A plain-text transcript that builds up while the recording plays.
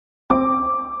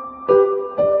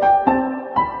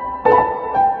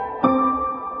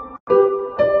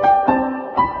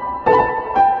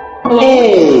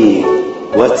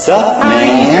What's up,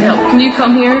 man? Can you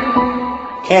come here?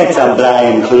 Can't I'm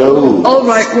blind clothes.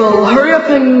 Alright, well, hurry up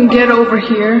and get over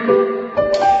here.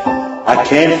 I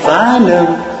can't find them.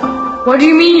 What do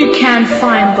you mean you can't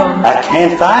find them? I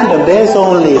can't find them. There's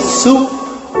only soup.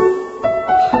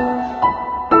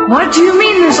 What do you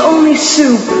mean there's only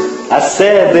soup? I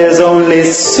said there's only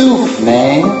soup,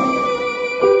 man.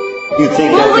 You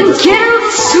think Well, I could then just... get out of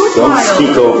the soup Don't pile.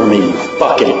 speak over me, you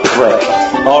fucking prick.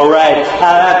 Alright,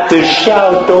 I have to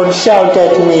shout. Don't shout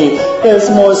at me. There's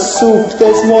more soup.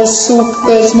 There's more soup.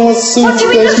 There's more soup. What do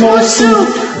you mean there's more soup?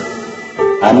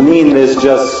 I mean, there's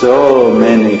just so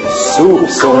many soup.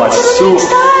 So much soup.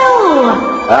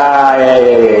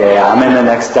 Yeah. I'm in the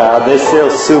next aisle. There's still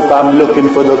soup. I'm looking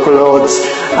for the clothes.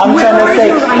 I'm Where trying to are say,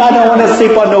 you right I don't now? want to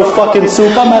sleep on no fucking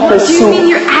soup. I'm at the What do you soup. mean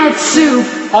you're at soup?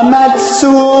 I'm at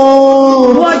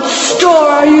soup. What store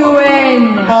are you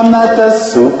in? I'm at the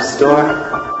soup store.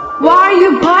 Why are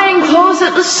you buying clothes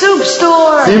at the soup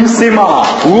store? Sim Sima,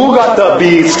 who got the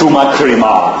bees to my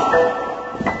crema?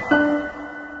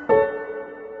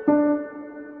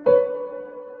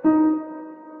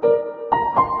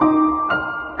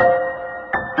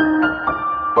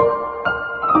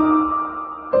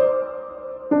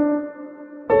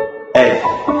 Hey,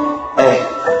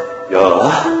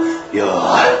 you're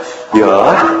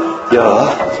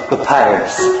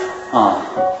papyrus.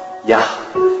 Yeah,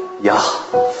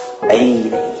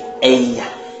 hey.